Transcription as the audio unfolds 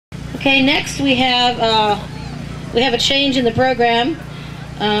Okay, next we have a change in the program.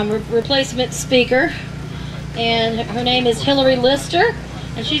 Replacement speaker, and her name is Hillary Lister,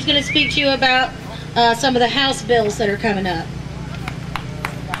 and she's going to speak to you about some of the House bills that are coming up.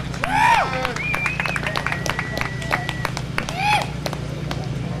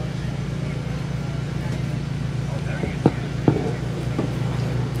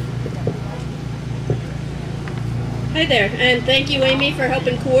 Hi there, and thank you, Amy, for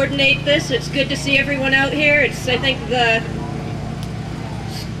helping coordinate this. It's good to see everyone out here. I think the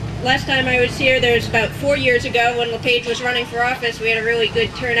last time I was here, there was about 4 years ago when LePage was running for office. We had a really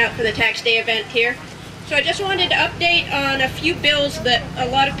good turnout for the Tax Day event here. So I just wanted to update on a few bills that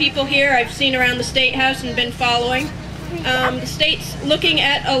a lot of people here I've seen around the State House and been following. The state's looking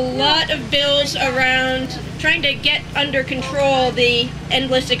at a lot of bills around trying to get under control the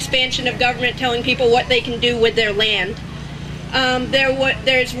endless expansion of government, telling people what they can do with their land.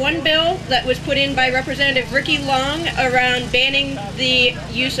 There's one bill that was put in by Representative Ricky Long around banning the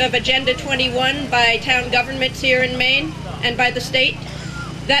use of Agenda 21 by town governments here in Maine and by the state.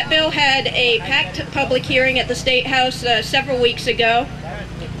 That bill had a packed public hearing at the State House several weeks ago.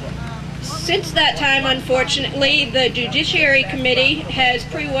 Since that time, unfortunately, the Judiciary Committee has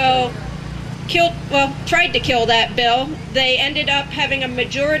pretty well tried to kill that bill. They ended up having a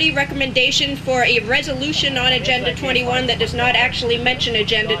majority recommendation for a resolution on Agenda 21 that does not actually mention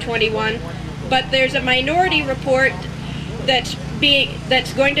Agenda 21, but there's a minority report that's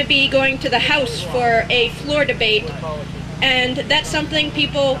going to be going to the House for a floor debate, and that's something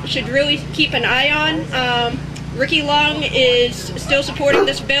people should really keep an eye on. Ricky Long is still supporting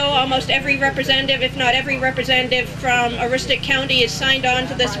this bill. Almost every representative, if not every representative from Aroostook County, is signed on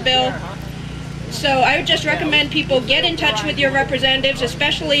to this bill. So I would just recommend people get in touch with your representatives,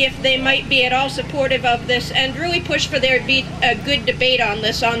 especially if they might be at all supportive of this, and really push for there to be a good debate on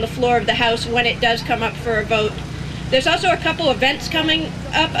this on the floor of the House when it does come up for a vote. There's also a couple events coming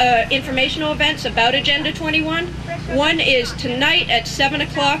up, informational events about Agenda 21. One is tonight at 7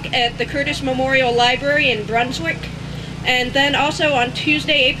 o'clock at the Curtis Memorial Library in Brunswick, and then also on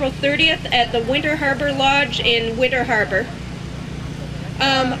Tuesday, April 30th at the Winter Harbor Lodge in Winter Harbor.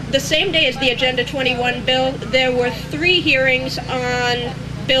 The same day as the Agenda 21 bill, there were 3 hearings on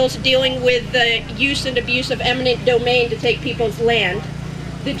bills dealing with the use and abuse of eminent domain to take people's land.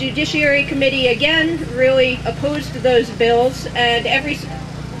 The Judiciary Committee, again, really opposed those bills, and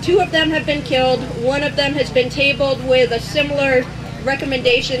 2 of them have been killed. One of them has been tabled with a similar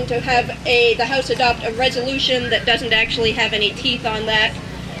recommendation to have the House adopt a resolution that doesn't actually have any teeth on that.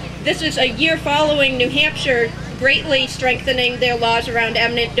 This is a year following New Hampshire greatly strengthening their laws around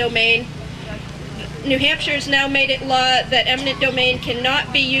eminent domain. New Hampshire has now made it law that eminent domain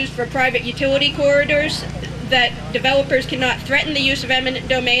cannot be used for private utility corridors, that developers cannot threaten the use of eminent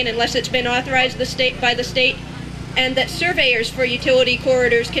domain unless it's been authorized by the state, and that surveyors for utility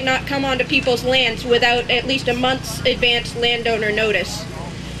corridors cannot come onto people's lands without at least a month's advance landowner notice.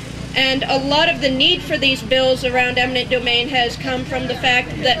 And a lot of the need for these bills around eminent domain has come from the fact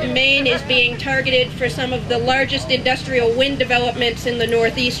that Maine is being targeted for some of the largest industrial wind developments in the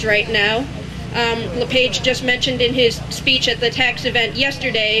Northeast right now. LePage just mentioned in his speech at the tax event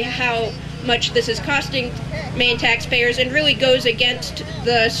yesterday how much this is costing Maine taxpayers, and really goes against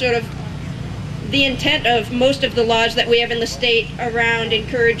the intent of most of the laws that we have in the state around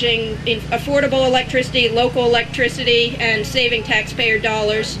encouraging affordable electricity, local electricity, and saving taxpayer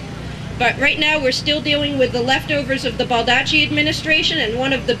dollars. But right now we're still dealing with the leftovers of the Baldacci administration, and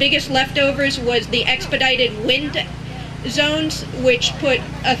one of the biggest leftovers was the expedited wind zones, which put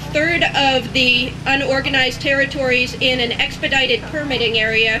a third of the unorganized territories in an expedited permitting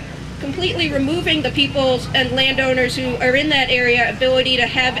area, completely removing the peoples and landowners who are in that area ability to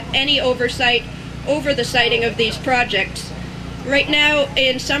have any oversight over the siting of these projects. Right now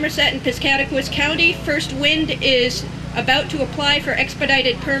in Somerset and Piscataquis County, First Wind is about to apply for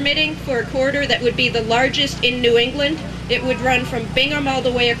expedited permitting for a corridor that would be the largest in New England. It would run from Bingham all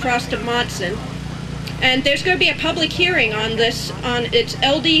the way across to Monson. And there's going to be a public hearing on this, on its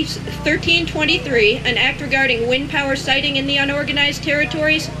LD 1323, an act regarding wind power siting in the unorganized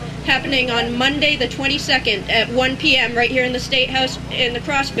territories, happening on Monday the 22nd at 1 p.m. right here in the State House in the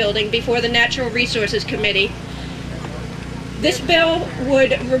Cross Building before the Natural Resources Committee. This bill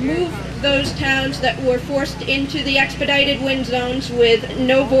would remove those towns that were forced into the expedited wind zones with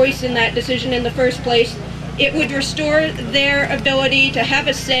no voice in that decision in the first place. It would restore their ability to have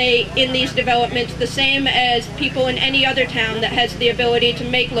a say in these developments, the same as people in any other town that has the ability to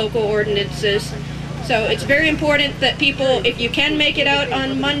make local ordinances. So it's very important that people, if you can make it out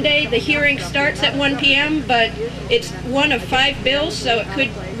on Monday, the hearing starts at 1 p.m., but it's one of 5 bills, so it could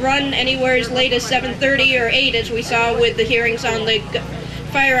run anywhere as late as 7:30 or 8, as we saw with the hearings on the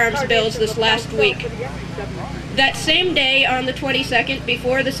firearms bills this last week. That same day, on the 22nd,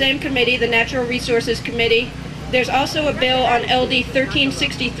 before the same committee, the Natural Resources Committee, there's also a bill on LD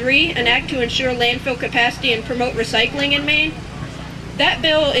 1363, an act to ensure landfill capacity and promote recycling in Maine. That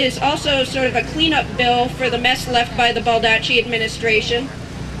bill is also sort of a cleanup bill for the mess left by the Baldacci administration.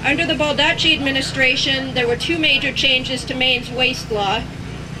 Under the Baldacci administration, there were two major changes to Maine's waste law.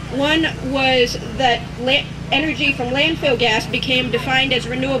 One was that energy from landfill gas became defined as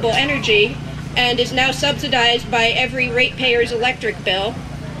renewable energy and is now subsidized by every ratepayer's electric bill.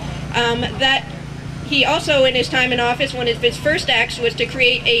 He also, in his time in office, one of his first acts was to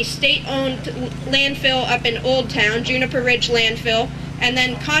create a state-owned landfill up in Old Town, Juniper Ridge Landfill, and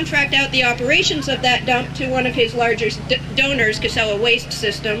then contract out the operations of that dump to one of his largest donors, Casella Waste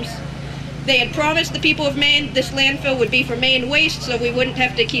Systems. They had promised the people of Maine this landfill would be for Maine waste, so we wouldn't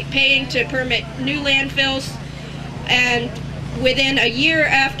have to keep paying to permit new landfills. And within a year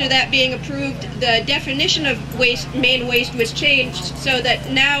after that being approved, the definition of Maine waste was changed so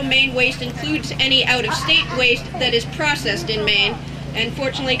that now Maine waste includes any out-of-state waste that is processed in Maine. And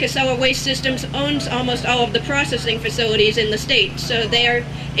fortunately, Casella Waste Systems owns almost all of the processing facilities in the state, so they are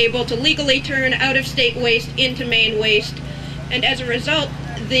able to legally turn out-of-state waste into Maine waste. And as a result,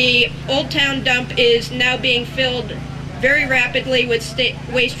 the Old Town dump is now being filled very rapidly with state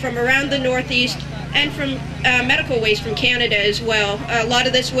waste from around the Northeast and from medical waste from Canada as well. A lot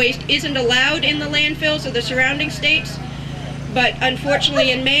of this waste isn't allowed in the landfills of the surrounding states, but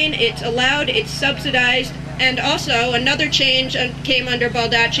unfortunately in Maine it's allowed, it's subsidized. And also, another change came under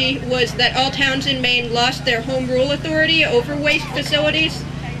Baldacci was that all towns in Maine lost their home rule authority over waste facilities.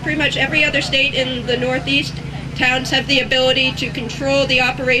 Pretty much every other state in the Northeast, towns have the ability to control the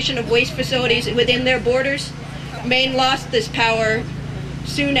operation of waste facilities within their borders. Maine lost this power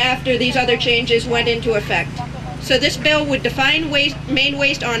soon after these other changes went into effect. So this bill would define Maine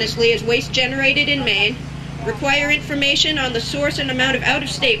waste honestly as waste generated in Maine, require information on the source and amount of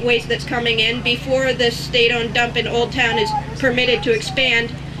out-of-state waste that's coming in before this state-owned dump in Old Town is permitted to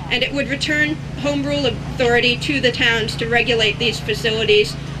expand, and it would return home rule authority to the towns to regulate these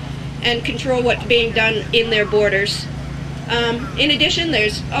facilities and control what's being done in their borders. In addition,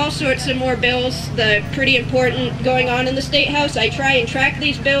 there's all sorts of more bills that are pretty important going on in the State House. I try and track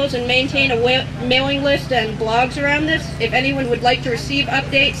these bills and maintain a mailing list and blogs around this. If anyone would like to receive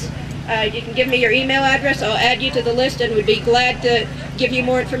updates, you can give me your email address. I'll add you to the list and would be glad to give you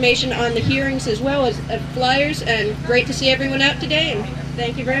more information on the hearings as well as flyers. And great to see everyone out today, and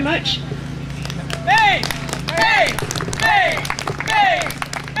thank you very much. Maine! Maine! Maine! Maine!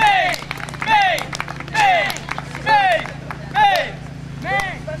 Maine! Maine! Maine! Maine! Maine!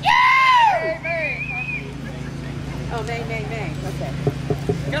 Maine! Maine! Maine! Oh, Maine. Okay.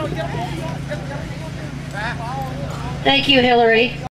 Thank you, Hillary.